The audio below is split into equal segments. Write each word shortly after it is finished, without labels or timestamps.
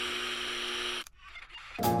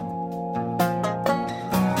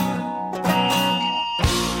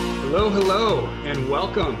Hello, and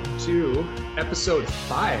welcome to episode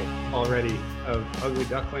 5 already of Ugly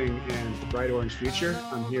Duckling and the Bright Orange Future.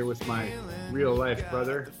 I'm here with my real life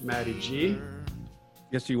brother, Matty G.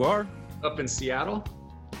 Yes, you are. Up in Seattle.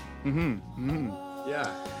 Yeah.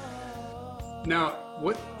 Now,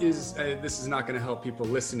 what is, this is not going to help people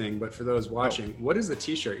listening, but for those watching, what is the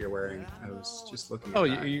t-shirt you're wearing? I was just looking at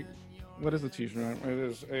that. What is the t-shirt? It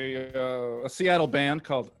is a Seattle band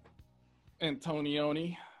called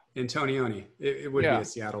Antonioni. Antonioni. It would be a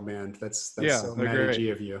Seattle band. That's so Matty G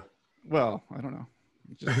of you. Well, I don't know.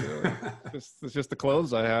 It's just the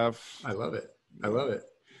clothes I have. I love it. I love it.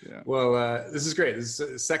 Yeah. Well, this is great. This is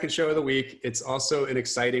the second show of the week. It's also an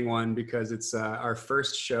exciting one because it's our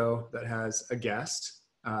first show that has a guest.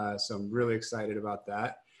 So I'm really excited about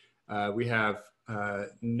that. We have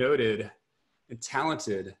noted and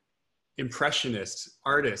talented impressionist,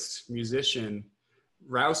 artist, musician,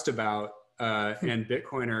 roustabout, and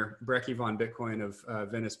Bitcoiner, Brecky Von Bitcoin of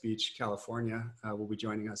Venice Beach, California, will be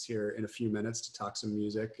joining us here in a few minutes to talk some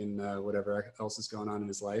music and whatever else is going on in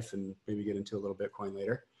his life, and maybe get into a little Bitcoin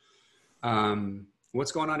later.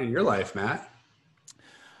 What's going on in your life, Matt?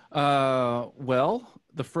 Well,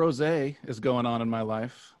 the Frosé is going on in my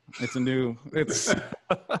life.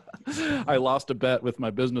 I lost a bet with my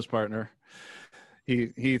business partner.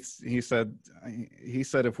 He said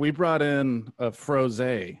if we brought in a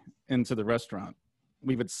Frosé into the restaurant,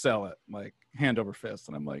 we would sell it like hand over fist.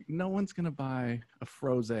 And I'm like, no one's gonna buy a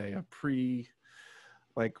Frosé,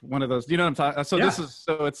 like one of those. You know what I'm talking?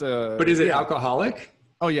 But is it alcoholic?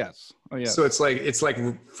 Oh yes. So it's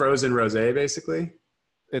like frozen rosé, basically.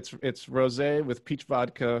 It's rosé with peach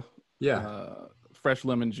vodka, fresh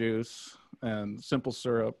lemon juice, and simple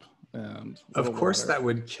syrup, and of course water. That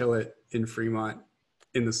would kill it in Fremont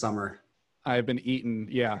in the summer. I've been eating.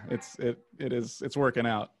 Yeah, it's working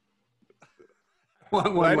out.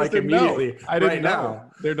 One like immediately. I didn't know.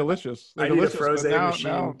 They're delicious. I need a Frosé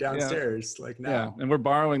machine downstairs. Yeah. Like now. Yeah, and we're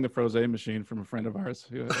borrowing the Frosé machine from a friend of ours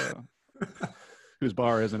whose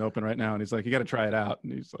bar isn't open right now, and he's like, "You got to try it out."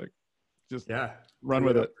 And he's like, "Just run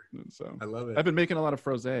with it." And so I love it. I've been making a lot of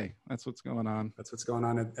Frosé. That's what's going on. That's what's going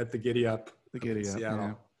on at the Giddy Up. The Giddy Up. Seattle.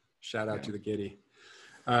 Yeah. Shout out to the Giddy.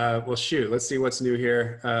 Well, shoot. Let's see what's new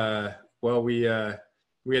here. Well, we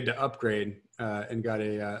had to upgrade and got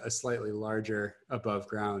a slightly larger above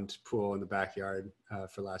ground pool in the backyard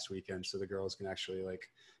for last weekend, so the girls can actually like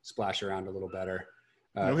splash around a little better.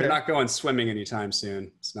 They're not going swimming anytime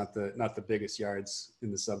soon. It's not the biggest yards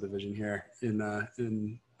in the subdivision here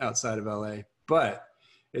in outside of LA, but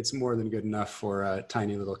it's more than good enough for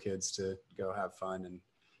tiny little kids to go have fun. And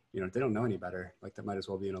they don't know any better. Like that might as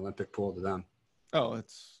well be an Olympic pool to them. Oh,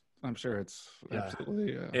 I'm sure it's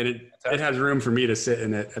absolutely. And it has room for me to sit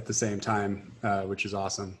in it at the same time, which is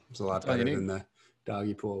awesome. It's a lot better than the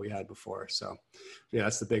doggy pool we had before. So yeah,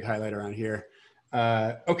 that's the big highlight around here.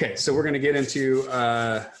 Okay, so we're going to get into,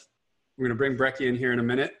 we're going to bring Brecky in here in a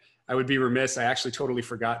minute. I would be remiss. I actually totally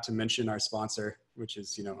forgot to mention our sponsor, which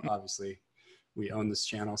is, obviously we own this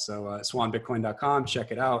channel. So swanbitcoin.com,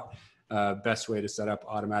 check it out. Best way to set up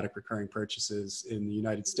automatic recurring purchases in the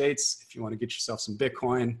United States. If you want to get yourself some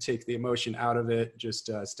Bitcoin, take the emotion out of it, just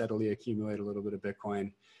steadily accumulate a little bit of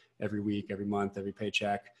Bitcoin every week, every month, every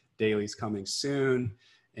paycheck. Daily's coming soon.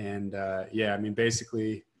 And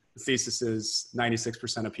basically the thesis is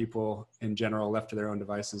 96% of people in general left to their own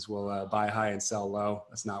devices will buy high and sell low.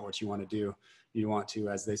 That's not what you want to do. You want to,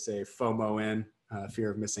 as they say, FOMO in.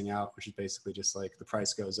 Fear of missing out, which is basically just like the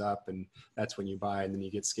price goes up and that's when you buy, and then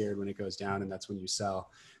you get scared when it goes down and that's when you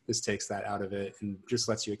sell. This takes that out of it and just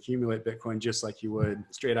lets you accumulate Bitcoin just like you would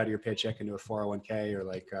straight out of your paycheck into a 401k or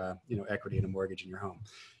like equity in a mortgage in your home.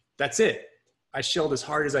 That's it. I shilled as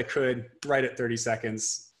hard as I could right at 30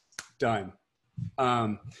 seconds. Done.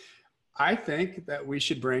 I think that we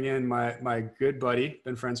should bring in my good buddy,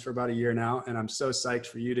 been friends for about a year now, and I'm so psyched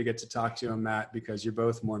for you to get to talk to him, Matt, because you're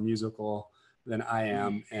both more musical than I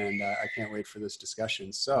am, and I can't wait for this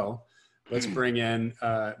discussion. So let's bring in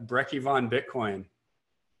Brecky Von Bitcoin.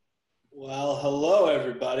 Well, hello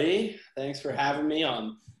everybody. Thanks for having me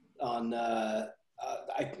on. The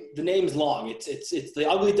name's long. It's the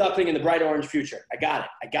Ugly Duckling and the Bright Orange Future. I got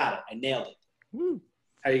it. I nailed it. Woo.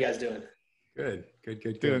 How are you guys doing? Good.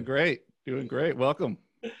 Doing great. Welcome.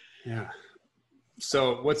 Yeah.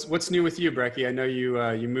 So what's new with you, Brecky? I know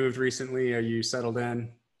you moved recently. Are you settled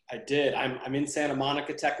in? I did. I'm in Santa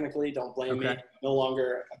Monica technically. Don't blame me. I'm no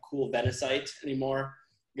longer a cool Veniceite anymore.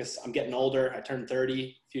 I guess I'm getting older. I turned 30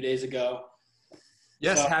 a few days ago.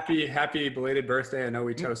 Yes, so, happy belated birthday. I know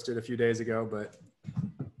we toasted a few days ago, but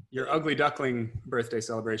your Ugly Duckling birthday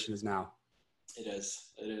celebration is now. It is.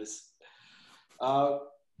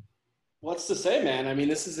 What's to say, man? I mean,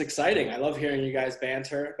 this is exciting. I love hearing you guys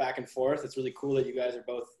banter back and forth. It's really cool that you guys are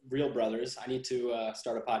both real brothers. I need to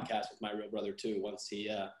start a podcast with my real brother too. Once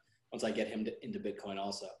I get him into Bitcoin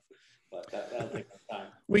also. But that'll take some time.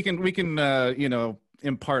 We can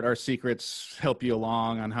impart our secrets, help you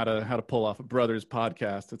along on how to pull off a brothers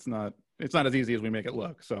podcast. It's not as easy as we make it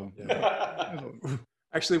look. So yeah.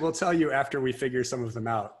 Actually, we'll tell you after we figure some of them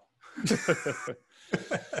out.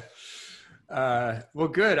 Well,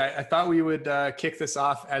 good. I thought we would kick this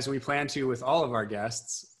off as we plan to with all of our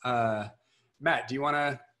guests. Matt, do you want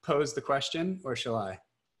to pose the question or shall I?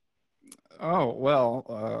 Oh,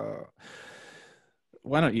 well,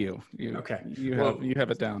 why don't you? Okay. You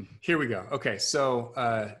have it down. Here we go. Okay. So,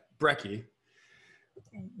 Brecky,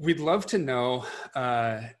 we'd love to know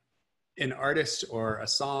an artist or a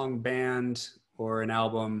song, band, or an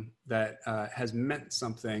album that has meant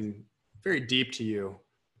something very deep to you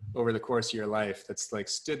over the course of your life that's like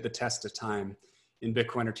stood the test of time. In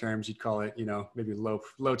Bitcoiner terms, you'd call it, maybe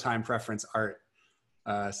low time preference art,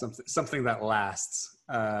 something that lasts.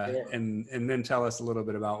 Sure. And then tell us a little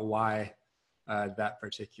bit about why that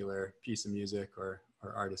particular piece of music or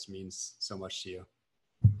artist means so much to you.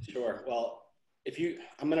 Sure. Well,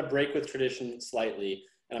 I'm going to break with tradition slightly,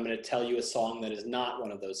 and I'm going to tell you a song that is not one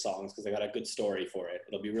of those songs because I got a good story for it.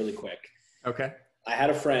 It'll be really quick. Okay. I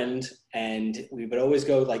had a friend, and we would always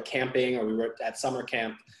go like camping, or we were at summer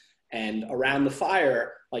camp, and around the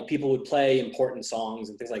fire, like people would play important songs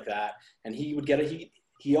and things like that. And he would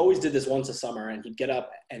he always did this once a summer, and he'd get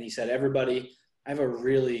up and he said, "Everybody, I have a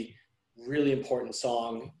really, really important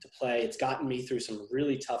song to play. It's gotten me through some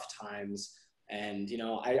really tough times. And,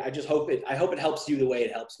 I just hope it helps you the way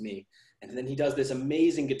it helps me." And then he does this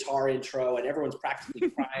amazing guitar intro, and everyone's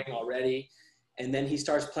practically crying already. And then he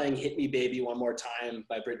starts playing "Hit Me Baby One More Time"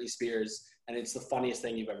 by Britney Spears. And it's the funniest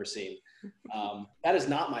thing you've ever seen. That is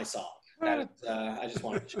not my song. That is, I just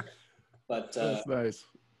wanted to share. But that's nice.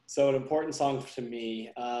 So an important song to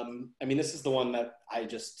me. This is the one that I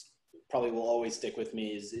just probably will always stick with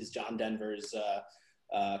me is John Denver's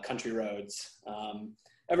 "Country Roads."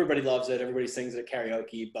 Everybody loves it. Everybody sings it at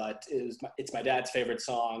karaoke, but it's my dad's favorite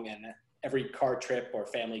song, and every car trip or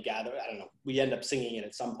family gather, I don't know, we end up singing it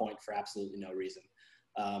at some point for absolutely no reason.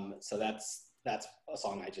 So that's a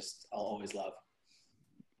song I'll always love.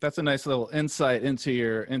 That's a nice little insight into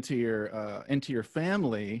your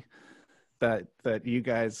family, that you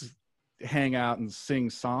guys hang out and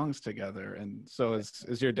sing songs together. And so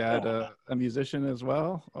is your dad a musician as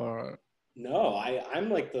well, or? No,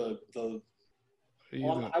 I'm like I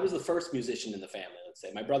was the first musician in the family, let's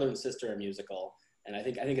say. My brother and sister are musical, and I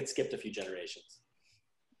think it skipped a few generations.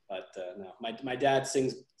 But no, my dad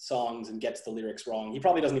sings songs and gets the lyrics wrong. He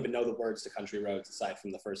probably doesn't even know the words to "Country Roads" aside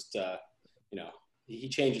from the first, he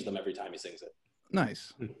changes them every time he sings it.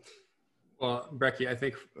 Nice. Well, Brecky, I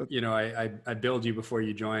think, I billed you before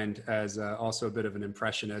you joined as also a bit of an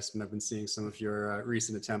impressionist, and I've been seeing some of your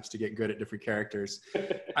recent attempts to get good at different characters.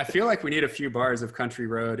 I feel like we need a few bars of Country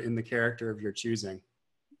Road in the character of your choosing.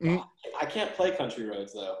 I can't play "Country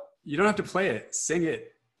Roads" though. You don't have to play it. Sing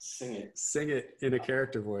it. Sing it. Sing it in a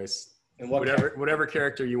character voice. And whatever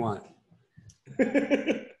character you want.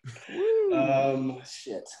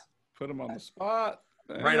 Shit. Put him on the spot.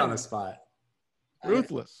 Right on the spot.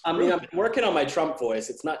 Ruthless. I'm working on my Trump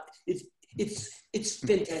voice. It's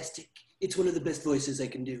fantastic. It's one of the best voices I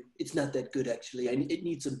can do. It's not that good, actually. It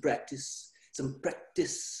needs some practice.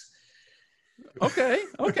 Okay.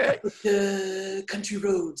 Country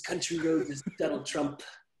Roads is Donald Trump.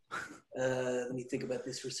 Let me think about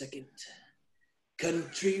this for a second.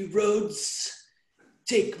 Country roads,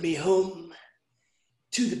 take me home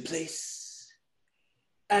to the place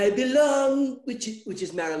I belong, which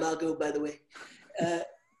is Mar-a-Lago, by the way.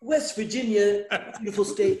 West Virginia, beautiful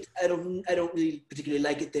state. I don't really particularly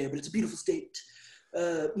like it there, but it's a beautiful state.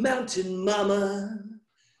 Mountain Mama,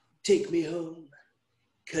 take me home.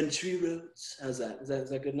 Country roads. How's that? Is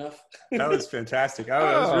that good enough? That was fantastic.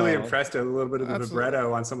 I was really impressed at a little bit of the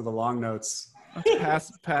vibrato on some of the long notes.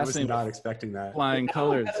 That's passing. I was not expecting that. Flying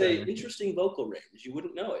colors. That's an interesting vocal range. You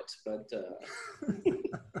wouldn't know it, but.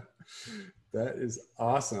 That is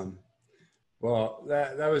awesome. Well,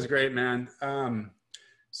 that was great, man.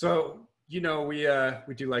 So, we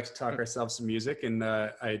do like to talk ourselves some music, and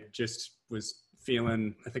I just was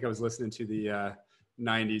feeling, I think I was listening to the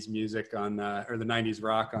 90s music or the 90s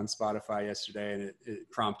rock on Spotify yesterday, and it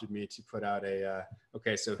prompted me to put out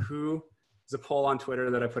so who is a poll on Twitter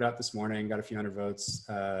that I put out this morning, got a few hundred votes.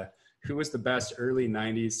 Who was the best early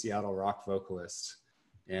 90s Seattle rock vocalist?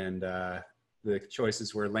 And the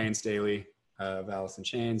choices were Lane Staley of Alice in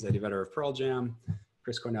Chains, Eddie Vedder of Pearl Jam,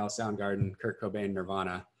 Chris Cornell, Soundgarden, Kurt Cobain,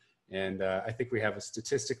 Nirvana. And I think we have a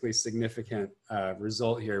statistically significant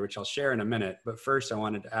result here, which I'll share in a minute. But first, I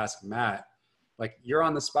wanted to ask Matt, like, you're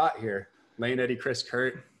on the spot here, Lane, Eddie, Chris,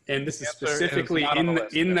 Kurt, and this is specifically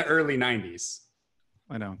in the early 90s.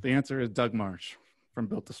 I know. The answer is Doug Marsh from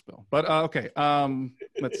Built to Spill. But okay,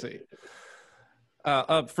 let's see.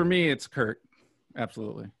 For me, it's Kurt.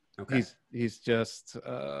 Absolutely. Okay. He's just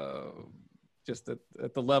at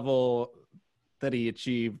the level that he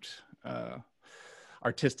achieved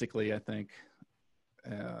artistically, I think,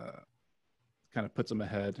 kind of puts him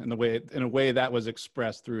ahead in a way that was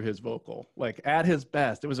expressed through his vocal. Like at his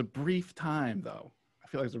best, it was a brief time though. I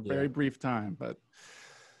feel like it's a very brief time, but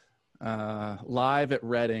live at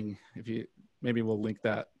Reading, maybe we'll link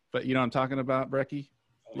that. But you know what I'm talking about, Brecky?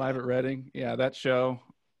 Live at Reading, yeah, that show.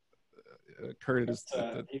 Kurt is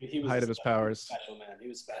at the height of his powers. Special, man. He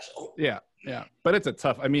was special. Yeah. But it's a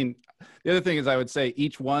tough. I mean, the other thing is, I would say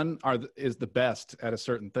each one is the best at a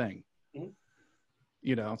certain thing. Mm-hmm.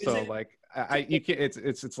 You know, so like you can't.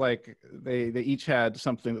 It's like they each had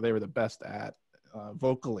something that they were the best at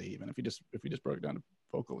vocally. Even if you just broke it down to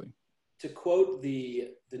vocally. To quote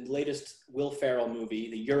the latest Will Ferrell movie,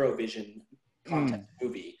 the Eurovision contest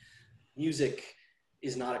movie, music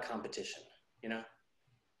is not a competition. You know.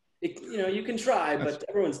 You can try, but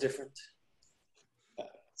everyone's different.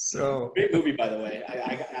 So great movie, by the way.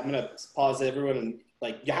 I'm gonna pause everyone and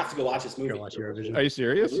you have to go watch this movie. Watch Eurovision. Are you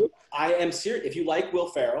serious? I am serious. If you like Will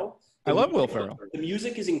Ferrell, I love Will Ferrell. The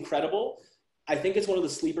music is incredible. I think it's one of the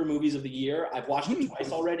sleeper movies of the year. I've watched it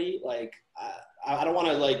twice already. I don't want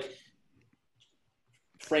to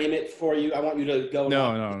frame it for you. I want you to go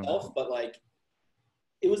yourself, but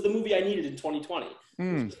it was the movie I needed in 2020.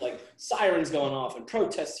 It was just sirens going off and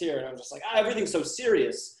protests here, and I'm just like, everything's so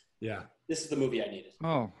serious. Yeah, this is the movie I needed.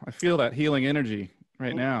 Oh, I feel that healing energy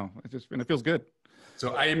right now. It feels good.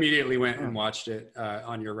 So I immediately went and watched it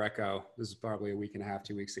on your Reco. This is probably a week and a half,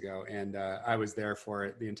 2 weeks ago, and I was there for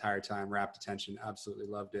it the entire time. Rapt attention, absolutely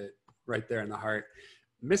loved it. Right there in the heart.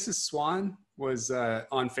 Mrs. Swan was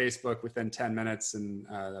on Facebook within 10 minutes, and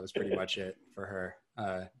that was pretty much it for her.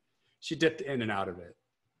 She dipped in and out of it.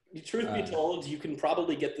 Truth be told, you can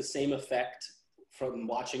probably get the same effect from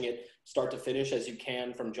watching it start to finish as you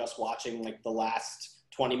can from just watching the last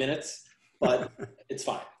 20 minutes, but it's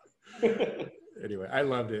fine. Anyway, I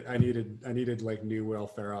loved it. I needed new Will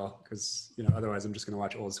Ferrell because otherwise I'm just going to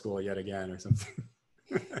watch Old School yet again or something.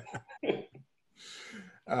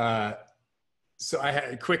 So I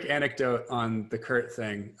had a quick anecdote on the Kurt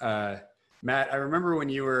thing. Matt, I remember when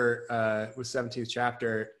you were with 17th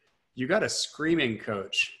Chapter, you got a screaming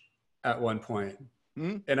coach at one point.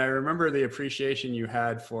 And I remember the appreciation you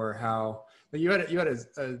had for how you had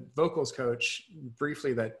a vocals coach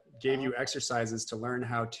briefly that gave you exercises to learn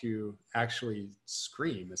how to actually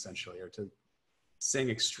scream, essentially, or to sing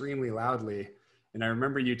extremely loudly. And I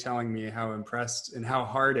remember you telling me how impressed and how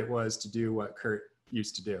hard it was to do what Kurt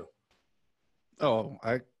used to do. Oh,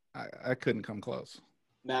 I couldn't come close.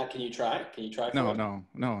 Matt, can you try?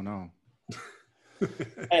 No.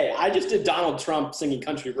 Hey, I just did Donald Trump singing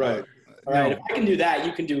Country Road. All right, if I can do that,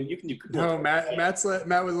 you can do. No, Matt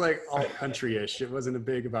was like all country-ish. It wasn't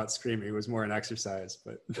big about screaming. It was more an exercise,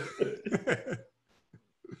 but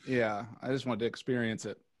yeah, I just wanted to experience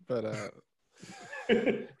it. But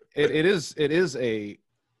it is a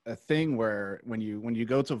thing where when you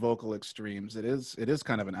go to vocal extremes, it is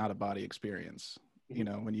kind of an out-of-body experience.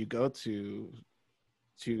 When you go to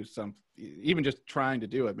some, even just trying to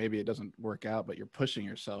do it, maybe it doesn't work out, but you're pushing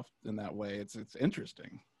yourself in that way. It's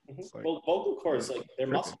interesting. It's vocal cords, they're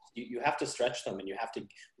muscles. You have to stretch them, and you have to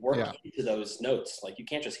work into those notes. You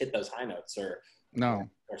can't just hit those high notes or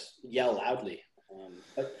yell loudly.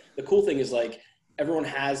 But the cool thing is everyone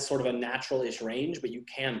has sort of a natural-ish range, but you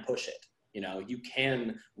can push it. You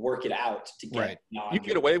can work it out to get You can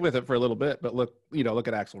get away with it for a little bit, but look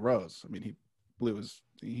at Axl Rose. I mean,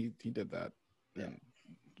 he did that. Yeah. And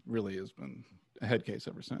really has been a head case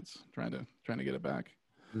ever since, trying to get it back.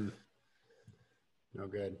 No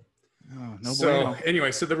good. Oh, no. So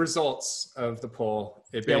anyway, so the results of the poll,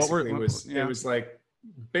 it basically it was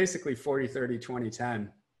basically 40, 30, 20, 10.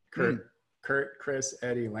 Kurt, Chris,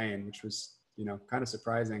 Eddie, Lane, which was, kind of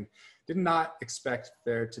surprising. Did not expect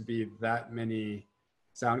there to be that many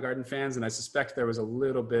Soundgarden fans. And I suspect there was a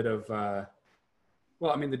little bit of,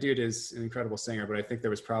 the dude is an incredible singer, but I think there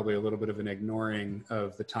was probably a little bit of an ignoring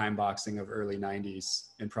of the time boxing of early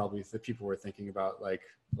 90s. And probably the people were thinking about the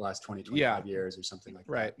last 20, 25 years or something like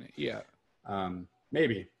that. Right. Yeah.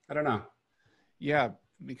 Maybe. I don't know. Yeah.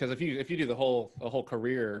 Because if you do the whole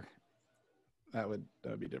career, that would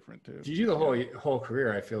be different too. If you do the whole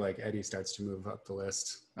career, I feel like Eddie starts to move up the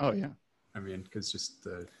list. Oh yeah. I mean, because just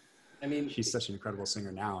the I mean, he's such an incredible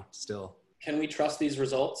singer now still. Can we trust these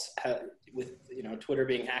results with, Twitter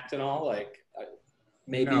being hacked and all? Like,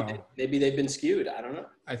 maybe No. maybe they've been skewed. I don't know.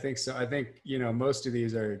 I think so. I think, most of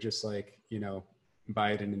these are just like,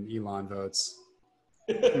 Biden and Elon votes.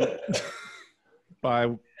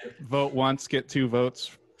 By vote once, get 2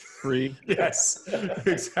 votes free. Yes,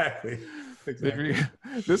 exactly.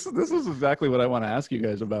 This is exactly what I want to ask you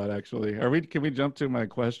guys about, actually. Can we jump to my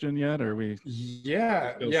question yet? Or are we?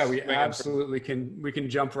 Yeah, we absolutely can. We can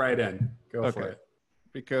jump right in. Go for it.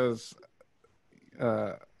 Because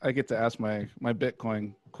I get to ask my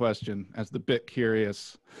Bitcoin question as the bit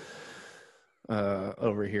curious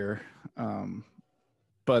over here.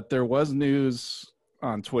 But there was news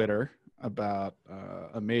on Twitter about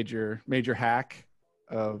a major hack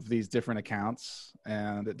of these different accounts,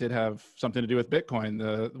 and it did have something to do with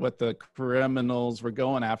Bitcoin. What the criminals were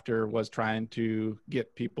going after was trying to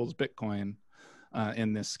get people's Bitcoin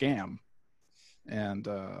in this scam. And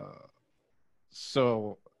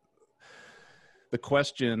so the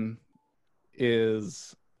question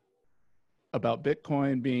is about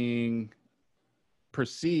Bitcoin being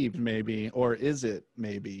perceived maybe, or is it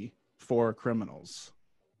maybe for criminals?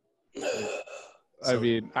 I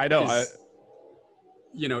mean, I know.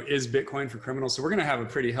 Is Bitcoin for criminals? So we're going to have a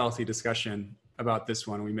pretty healthy discussion about this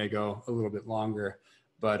one. We may go a little bit longer,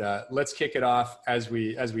 but let's kick it off as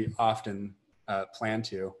we often plan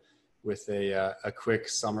to, with a quick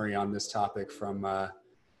summary on this topic from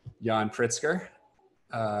Jan Pritzker,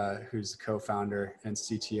 who's the co-founder and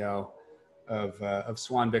CTO of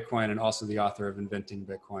Swan Bitcoin and also the author of Inventing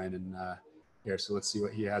Bitcoin. And here, so let's see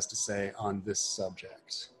what he has to say on this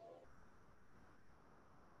subject.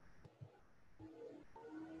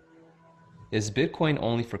 Is Bitcoin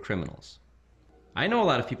only for criminals? I know a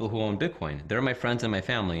lot of people who own Bitcoin. They're my friends and my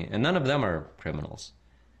family, and none of them are criminals.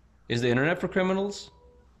 Is the internet for criminals?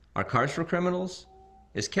 Are cars for criminals?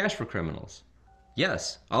 Is cash for criminals?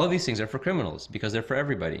 Yes, all of these things are for criminals because they're for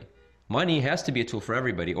everybody. Money has to be a tool for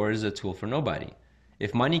everybody, or it is a tool for nobody.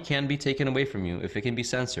 If money can be taken away from you, if it can be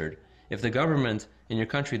censored, if the government in your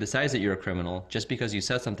country decides that you're a criminal just because you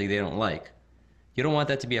said something they don't like, you don't want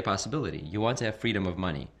that to be a possibility. You want to have freedom of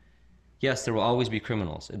money. Yes, there will always be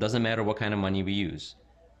criminals. It doesn't matter what kind of money we use,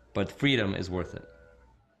 but freedom is worth it.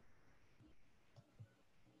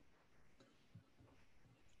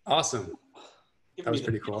 Awesome. That was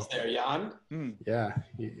pretty cool. There, Jan. Yeah,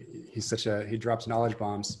 he drops knowledge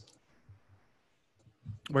bombs.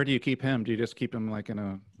 Where do you keep him? Do you just keep him like in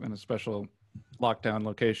a special lockdown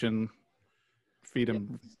location? Feed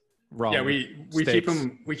him raw. Yeah, we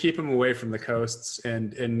keep him away from the coasts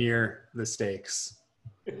and near the stakes.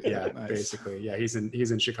 Yeah, nice. Basically. Yeah, he's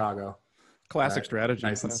in Chicago. Classic strategy.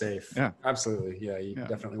 Nice and safe. Yeah, absolutely. Yeah, you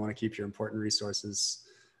definitely want to keep your important resources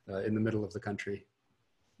in the middle of the country.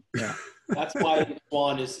 Yeah, that's why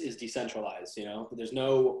Swan is decentralized. There's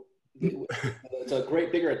no. It's a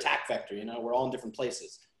great bigger attack vector. We're all in different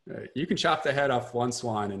places. You can chop the head off one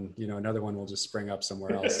swan, and another one will just spring up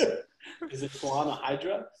somewhere else. Is it Swan a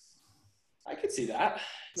Hydra? I could see that.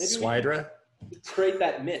 Maybe Swidra. Create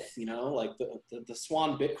that myth, like the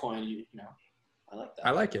Swan Bitcoin. I like that.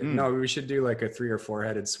 I like it. No, we should do like a 3 or 4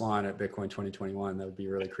 headed swan at Bitcoin 2021. That would be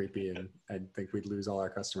really creepy, and I think we'd lose all our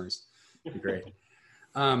customers. It'd be great.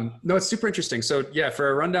 No, it's super interesting. So yeah,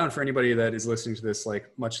 for a rundown for anybody that is listening to this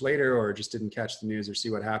like much later or just didn't catch the news or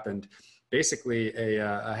see what happened, basically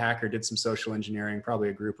a hacker did some social engineering, probably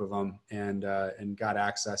a group of them, and got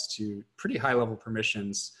access to pretty high level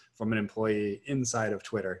permissions from an employee inside of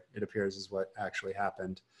Twitter, it appears is what actually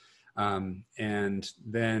happened. And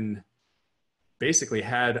then basically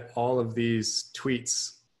had all of these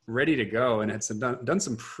tweets ready to go and had done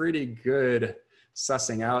some pretty good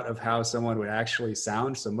sussing out of how someone would actually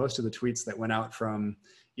sound. So most of the tweets that went out from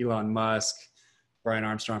Elon Musk, Brian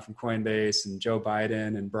Armstrong from Coinbase, and Joe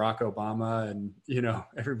Biden and Barack Obama and,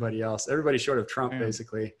 everybody else, everybody short of Trump,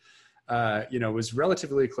 basically, was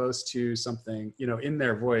relatively close to something, in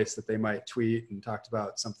their voice that they might tweet and talked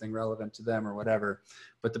about something relevant to them or whatever.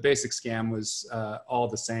 But the basic scam was all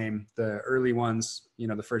the same. The early ones,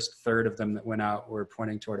 the first third of them that went out were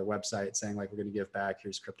pointing toward a website saying like, we're going to give back,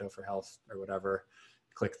 here's crypto for health or whatever.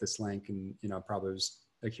 Click this link and, probably was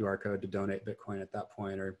a QR code to donate Bitcoin at that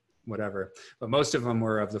point or whatever. But most of them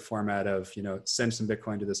were of the format of, send some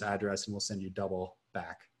Bitcoin to this address and we'll send you double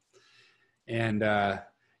back. And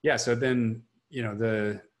so then,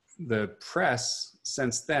 the press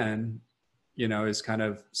since then, is kind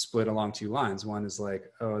of split along 2 lines. One is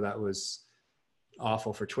like, oh, that was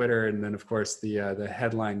awful for Twitter. And then of course the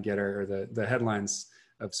headline getter or the headlines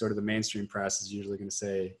of sort of the mainstream press is usually going to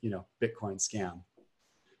say, Bitcoin scam.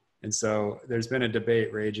 And so there's been a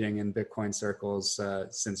debate raging in Bitcoin circles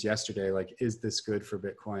since yesterday, like, is this good for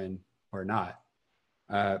Bitcoin or not?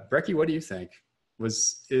 Brecky, what do you think?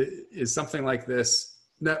 Is something like this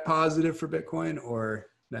net positive for Bitcoin or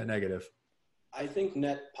net negative? I think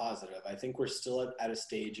net positive. I think we're still at a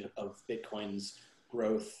stage of Bitcoin's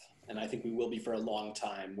growth, and I think we will be for a long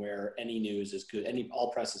time, where any news is good,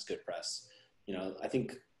 all press is good press. You know, I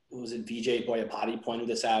think, was it VJ Boyapati pointed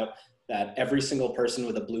this out, that every single person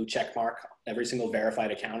with a blue check mark, every single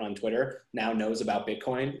verified account on Twitter now knows about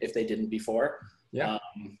Bitcoin if they didn't before. Yeah.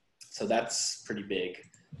 So that's pretty big.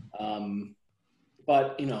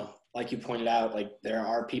 But, you know, like you pointed out, like, there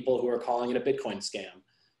are people who are calling it a Bitcoin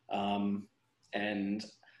scam. And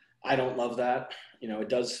I don't love that. You know, it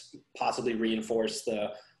does possibly reinforce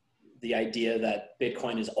the idea that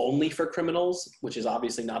Bitcoin is only for criminals, which is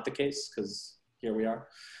obviously not the case, because here we are.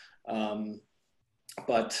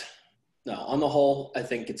 But no, on the whole, I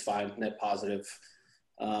think it's fine, net positive,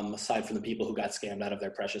 aside from the people who got scammed out of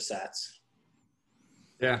their precious sats.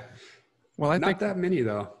 Yeah. Well, I not think that many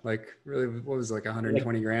though. Like, really, what was it, like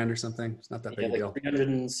 120 grand or something? It's not that big a deal.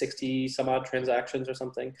 360 some odd transactions or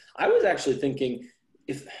something. I was actually thinking,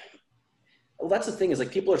 well, that's the thing, is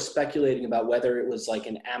like, people are speculating about whether it was like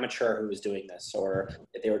an amateur who was doing this, or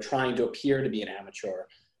if they were trying to appear to be an amateur,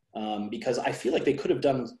 because I feel like they could have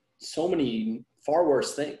done so many far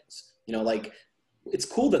worse things. You know, like, it's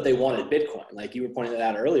cool that they wanted Bitcoin. Like you were pointing that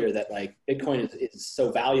out earlier, that like Bitcoin is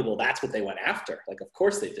so valuable. That's what they went after. Like, of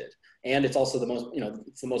course they did. And it's also the most, you know,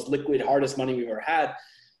 it's the most liquid, hardest money we've ever had.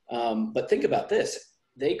 But think about this.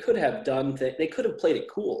 They could have they could have played it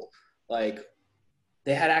cool. Like,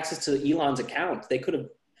 they had access to Elon's account.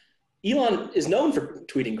 Elon is known for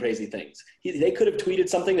tweeting crazy things. They could have tweeted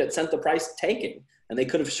something that sent the price tanking, and they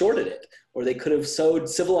could have shorted it, or they could have sowed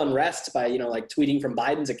civil unrest by, you know, like tweeting from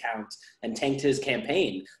Biden's account and tanked his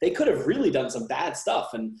campaign. They could have really done some bad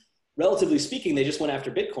stuff. And relatively speaking, they just went after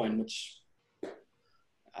Bitcoin, which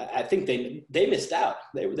I think they missed out.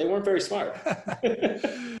 They weren't very smart.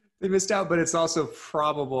 They missed out, but it's also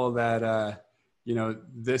probable that, you know,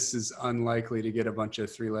 this is unlikely to get a bunch of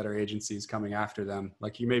 3-letter agencies coming after them.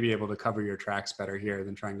 Like, you may be able to cover your tracks better here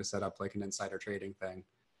than trying to set up like an insider trading thing.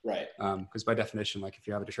 Right. Because by definition, like, if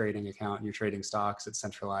you have a trading account and you're trading stocks, it's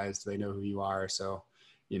centralized. They know who you are. So,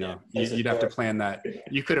 you know, you'd have to plan that.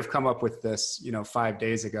 You could have come up with this, you know, 5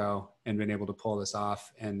 days ago and been able to pull this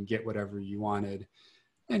off and get whatever you wanted.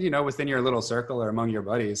 And, you know, within your little circle or among your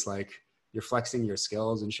buddies, like, you're flexing your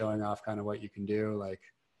skills and showing off kind of what you can do. Like,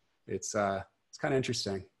 it's kind of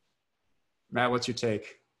interesting. Matt, what's your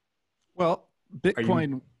take? Well,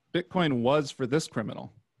 Bitcoin was for this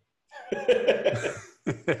criminal.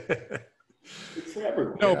 It's for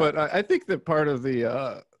everyone. No, but I think that part of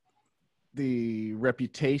the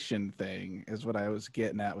reputation thing is what I was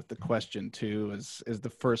getting at with the question too. Is the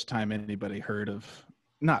first time anybody heard of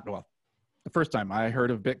the first time I heard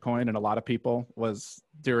of Bitcoin, and a lot of people, was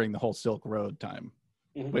during the whole Silk Road time,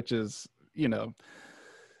 mm-hmm. which is, you know,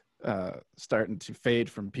 starting to fade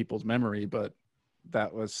from people's memory, but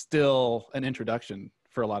that was still an introduction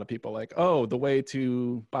for a lot of people. Like, oh, the way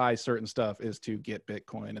to buy certain stuff is to get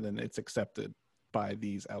Bitcoin, and then it's accepted by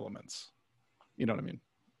these elements. You know what I mean?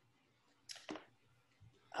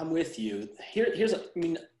 I'm with you. I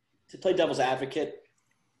mean, to play devil's advocate,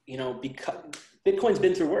 you know, because Bitcoin's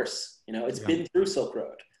been through worse. You know, it's been through Silk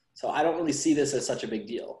Road. So I don't really see this as such a big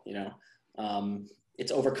deal. You know,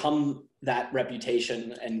 it's overcome that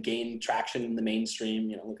reputation and gained traction in the mainstream.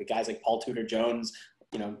 You know, look at guys like Paul Tudor Jones,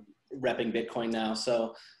 you know, repping Bitcoin now.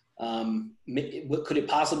 So could it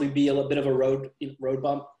possibly be a little bit of a road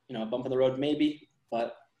bump, you know, a bump in the road? Maybe,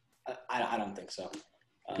 but I don't think so.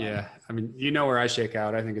 Yeah. I mean, you know where I shake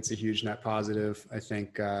out. I think it's a huge net positive. I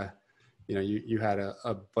think, you know, you had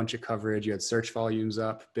a bunch of coverage. You had search volumes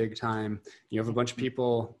up big time. You have a bunch of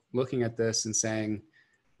people looking at this and saying,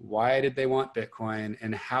 why did they want Bitcoin,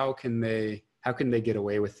 and how can they get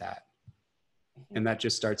away with that? And that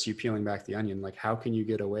just starts you peeling back the onion. Like, how can you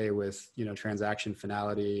get away with, you know, transaction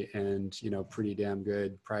finality and, you know, pretty damn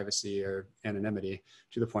good privacy or anonymity,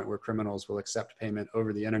 to the point where criminals will accept payment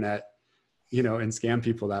over the internet, you know, and scam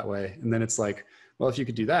people that way. And then it's like, well, if you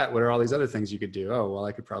could do that, what are all these other things you could do? Oh, well,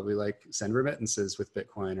 I could probably like send remittances with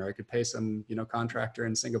Bitcoin, or I could pay some, you know, contractor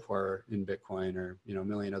in Singapore in Bitcoin, or, you know, a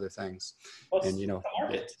million other things. Well, and, you know,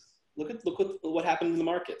 market. Look what happened in the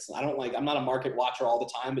markets. I'm not a market watcher all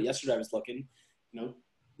the time, but yesterday I was looking, you know,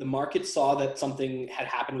 the market saw that something had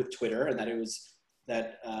happened with Twitter, and that it was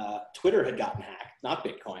that Twitter had gotten hacked, not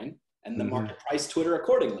Bitcoin, and the market priced Twitter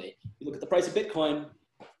accordingly. You look at the price of Bitcoin,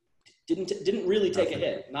 didn't really take a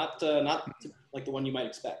hit, not like the one you might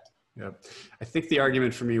expect. Yep. I think the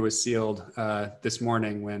argument for me was sealed this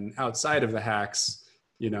morning when, outside of the hacks,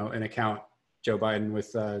 an account, Joe Biden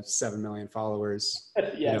with 7 million followers,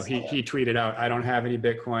 Yes, he tweeted out, "I don't have any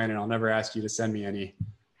Bitcoin and I'll never ask you to send me any,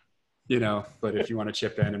 but if you want to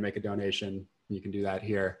chip in and make a donation, you can do that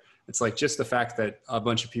here." It's like just the fact that a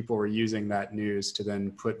bunch of people were using that news to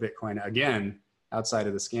then put Bitcoin again outside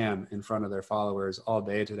of the scam in front of their followers all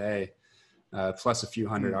day today, plus a few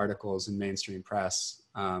hundred articles in mainstream press.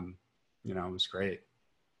 It was great.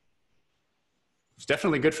 It's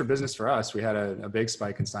definitely good for business for us. We had a big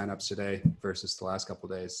spike in signups today versus the last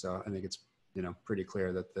couple of days. So I think it's, pretty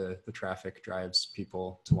clear that the traffic drives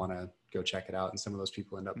people to want to go check it out. And some of those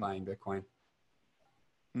people end up buying Bitcoin.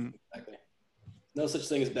 Exactly. No such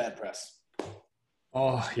thing as bad press.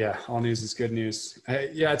 Oh yeah. All news is good news.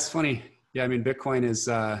 Yeah. It's funny. Yeah. I mean, Bitcoin is,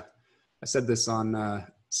 I said this on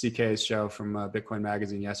CK's show from Bitcoin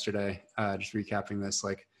Magazine yesterday, just recapping this,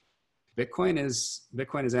 like, Bitcoin is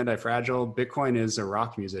anti-fragile. Bitcoin is a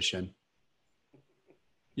rock musician,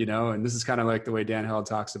 and this is kind of like the way Dan Held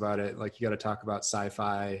talks about it. Like, you got to talk about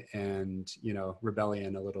sci-fi and,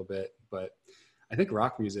 rebellion a little bit, but I think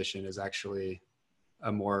rock musician is actually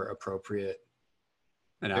a more appropriate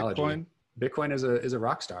analogy. Bitcoin is a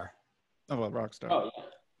rock star. Oh, a rock star. Oh, yeah.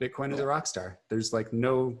 Bitcoin is a rock star. There's like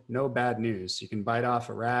no bad news. You can bite off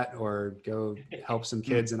a rat or go help some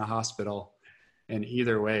kids in a hospital. And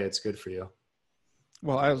either way, it's good for you.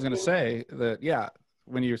 Well, I was going to say that, yeah,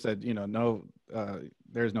 when you said,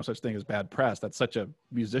 there's no such thing as bad press, that's such a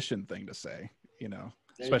musician thing to say,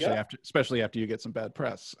 especially after you get some bad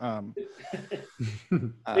press.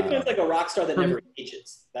 Bitcoin's like a rock star that never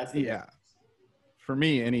ages. That's the yeah. For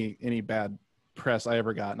me, any bad press I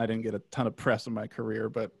ever got, and I didn't get a ton of press in my career,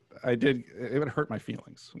 but I did. It would hurt my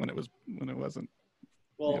feelings when it wasn't.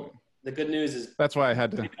 Well, the good news is that's why I had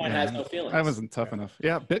to. Bitcoin has no feelings. I wasn't tough enough.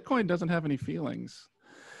 Yeah, Bitcoin doesn't have any feelings.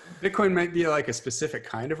 Bitcoin might be like a specific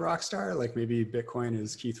kind of rock star. Like maybe Bitcoin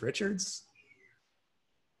is Keith Richards.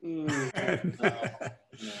 No.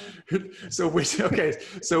 So which? Okay,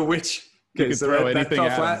 You could so throw that anything fell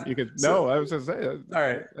at flat? him. You could. No, I was just saying. All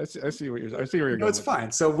right. I see where you're going. No, it's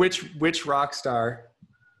fine. So which rock star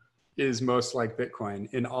is most like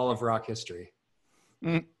Bitcoin in all of rock history?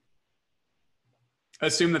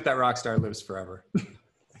 Assume that rock star lives forever.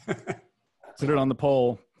 Put it on the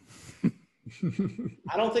poll.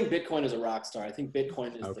 I don't think Bitcoin is a rock star. I think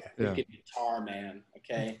Bitcoin is the freaking guitar man.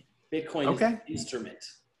 Okay, Bitcoin is an instrument.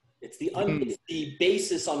 It's it's the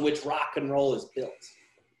basis on which rock and roll is built.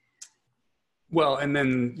 Well, and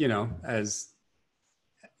then as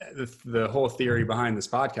the whole theory behind this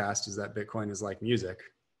podcast is that Bitcoin is like music.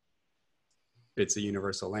 It's a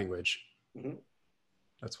universal language. Mm-hmm.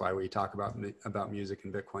 That's why we talk about music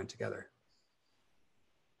and Bitcoin together,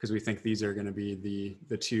 because we think these are going to be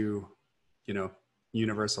the two,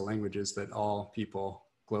 universal languages that all people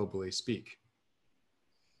globally speak.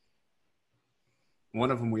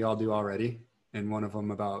 One of them we all do already, and one of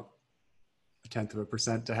them about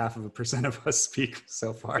 0.1% to 0.5% of us speak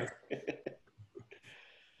so far.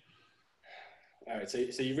 All right, so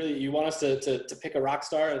you want us to pick a rock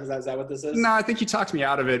star? Is that what this is? No, I think you talked me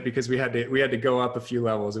out of it because we had to go up a few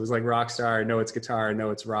levels. It was like rock star, no, it's guitar,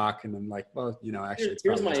 no, it's rock, and then like, well, actually,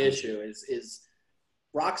 here's my issue is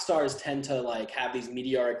rock stars tend to like have these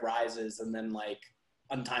meteoric rises and then like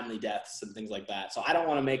untimely deaths and things like that. So I don't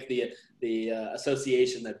want to make the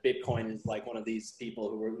association that Bitcoin is like one of these people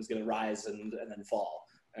who's going to rise and then fall.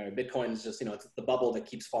 Bitcoin is just it's the bubble that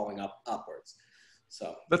keeps falling upwards.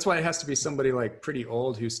 So that's why it has to be somebody like pretty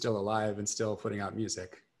old who's still alive and still putting out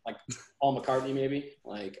music. Like Paul McCartney, maybe.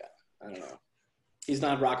 Like, I don't know. He's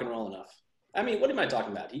not rock and roll enough. I mean, what am I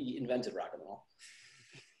talking about? He invented rock and roll.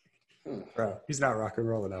 Bro, he's not rock and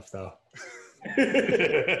roll enough though.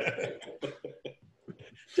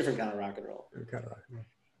 Different kind of rock and roll. Different kind of rock and roll.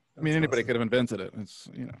 I mean, anybody could have invented it. It's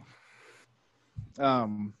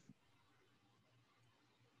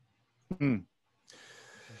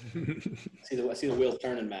See the wheels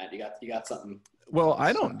turning, Matt. You got something. Well,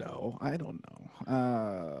 I don't know. I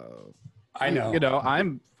know.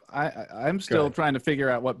 I'm still trying to figure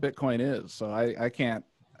out what Bitcoin is. So I can't.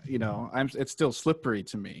 It's still slippery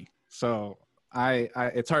to me. So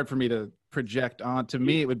it's hard for me to project on. To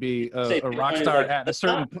me, it would be a rock star at a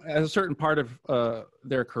certain part of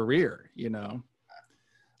their career.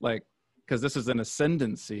 Like, because this is an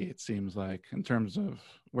ascendancy, it seems like, in terms of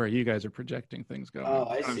where you guys are projecting things going. Oh,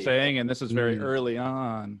 I see. I'm saying, and this is very early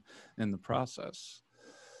on in the process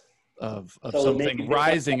of so something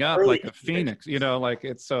rising up like a phoenix. Like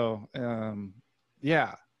it's so.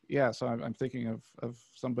 Yeah. So I'm thinking of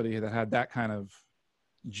somebody that had that kind of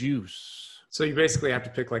juice. So you basically have to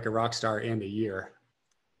pick like a rock star and a year.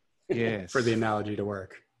 Yes. For the analogy to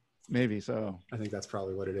work. Maybe so. I think that's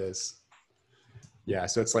probably what it is. Yeah,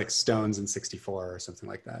 so it's like Stones in 64 or something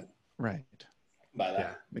like that. Right. By that.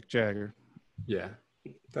 Yeah. Mick Jagger. Yeah,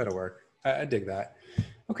 that'll work. I dig that.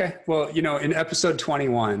 Okay, well, in episode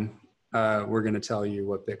 21, we're going to tell you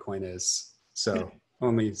what Bitcoin is. So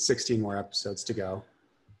only 16 more episodes to go.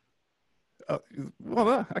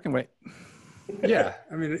 Well, I can wait. Yeah,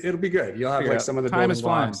 I mean, it'll be good. You'll have like some of the time building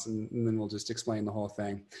blocks, and then we'll just explain the whole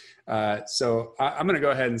thing. So I'm going to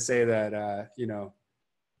go ahead and say that,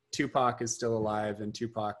 Tupac is still alive and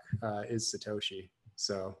Tupac is Satoshi.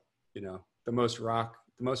 So, the most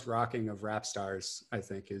rocking of rap stars, I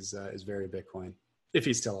think, is very Bitcoin, if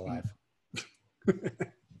he's still alive.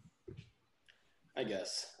 I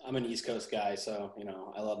guess I'm an East Coast guy, so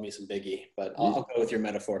I love me some Biggie, but I'll go with your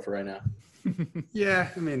metaphor for right now. Yeah,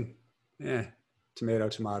 I mean, tomato,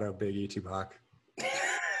 Biggie, Tupac.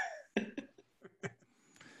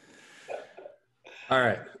 All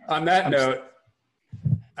right. On that note,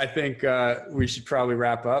 I think we should probably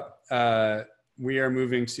wrap up. We are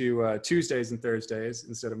moving to Tuesdays and Thursdays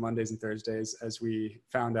instead of Mondays and Thursdays, as we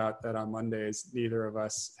found out that on Mondays, neither of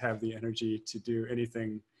us have the energy to do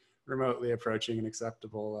anything remotely approaching an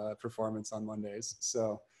acceptable performance on Mondays.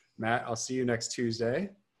 So, Matt, I'll see you next Tuesday.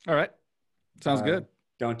 All right. Sounds good.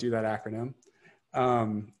 Don't do that acronym.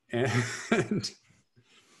 And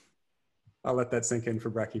I'll let that sink in for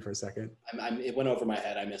Brecky for a second. It went over my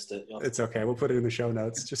head. I missed it. It's okay. We'll put it in the show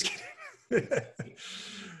notes. Just kidding.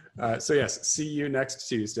 So yes, see you next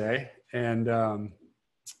Tuesday. And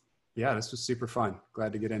this was super fun.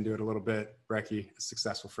 Glad to get into it a little bit. Brecky, a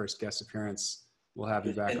successful first guest appearance. We'll have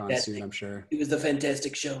you back on soon, I'm sure. It was a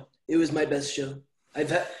fantastic show. It was my best show.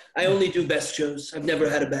 I only do best shows. I've never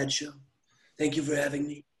had a bad show. Thank you for having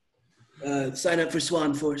me. Sign up for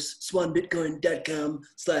Swan Force,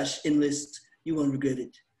 swanbitcoin.com/enlist. You won't regret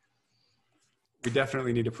it. We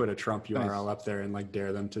definitely need to put a Trump URL up there and like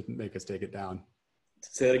dare them to make us take it down.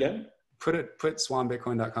 Say that again? Put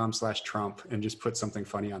swanbitcoin.com/Trump and just put something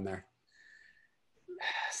funny on there.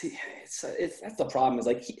 See, that's the problem. Is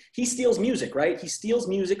like he steals music, right? He steals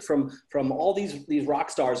music from all these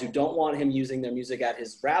rock stars who don't want him using their music at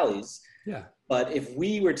his rallies. Yeah. But if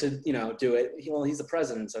we were to, do it, he's the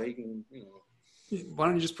president, so he can, Why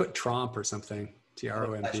don't you just put Trump or something?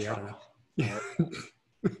 TROMP, I don't know. Yeah.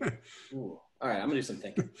 Ooh. All right, I'm gonna do some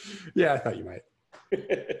thinking. Yeah, I thought you might.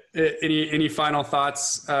 Any final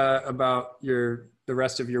thoughts about the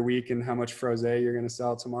rest of your week and how much Frosé you're going to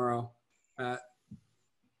sell tomorrow?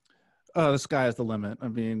 The sky is the limit. I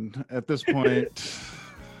mean, at this point,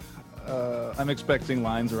 I'm expecting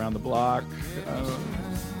lines around the block, and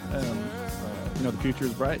the future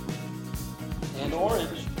is bright. And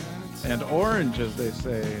orange. And orange, as they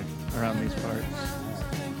say around these parts.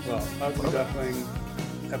 Well, Ugly Duckling,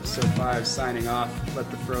 episode 5, signing off. Let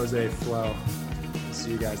the Frosé flow. See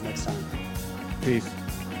you guys next time. Peace.